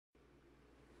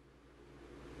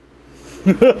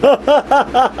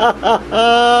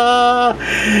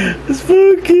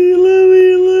Spooky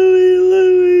Louie.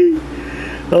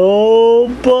 Oh,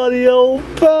 buddy, old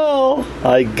pal.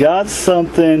 I got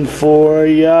something for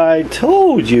you. I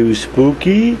told you,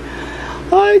 Spooky.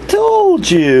 I told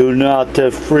you not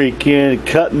to freaking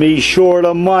cut me short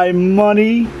of my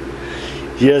money.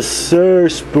 Yes, sir,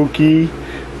 Spooky.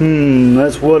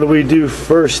 That's what do we do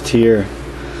first here?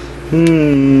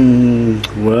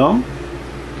 Well,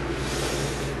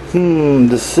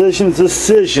 decisions.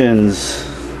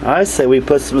 I say we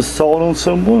put some salt on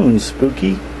some wounds,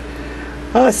 Spooky.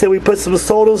 I say we put some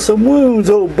salt on some wounds,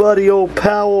 old buddy, old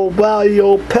pal, old wowie,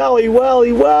 old pally,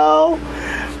 wally, wow.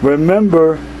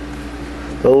 Remember,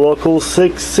 the local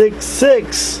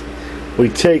 666. We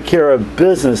take care of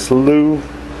business, Lou.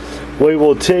 We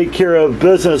will take care of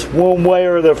business one way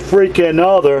or the freaking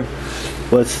other.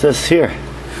 What's this here?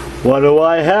 What do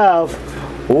I have?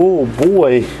 Oh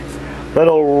boy.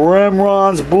 Little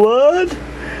Remron's blood?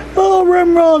 Little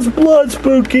Remron's blood,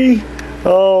 Spooky.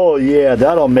 Oh yeah,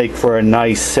 that'll make for a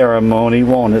nice ceremony,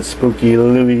 won't it, Spooky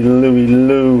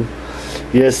Lou?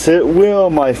 Yes it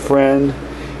will, my friend.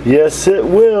 Yes it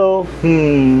will.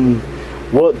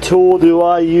 What tool do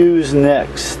I use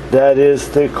next? That is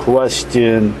the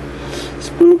question.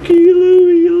 Spooky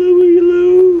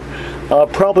Lou. I'll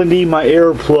probably need my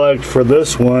ear plugged for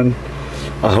this one.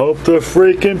 I hope the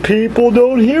freaking people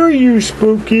don't hear you,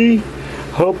 Spooky.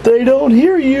 Hope they don't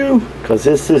hear you, because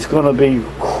this is going to be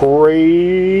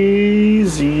crazy.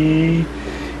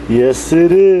 Yes,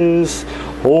 it is.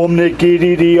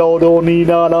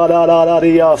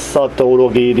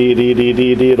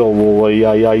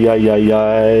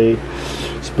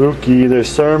 Spooky, the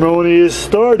ceremony is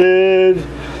started.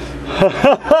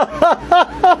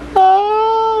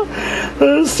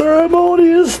 The ceremony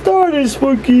is started,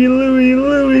 Spooky Lou.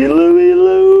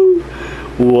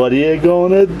 What are you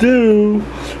gonna do?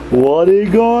 What are you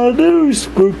gonna do,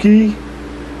 Spooky?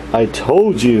 I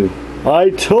told you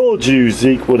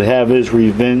Zeke would have his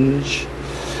revenge.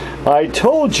 I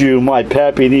told you my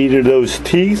pappy needed those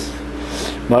teeth.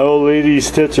 My old lady's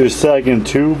tits are sagging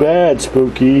too bad,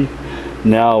 Spooky.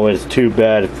 Now it's too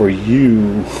bad for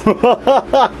you.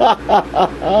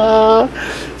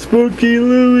 Spooky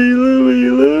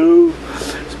Lou.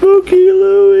 Spooky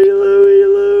Louie.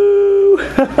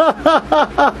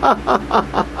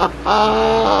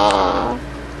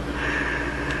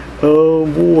 Oh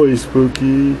boy,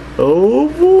 Spooky. Oh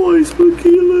boy,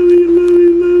 Spooky Louie.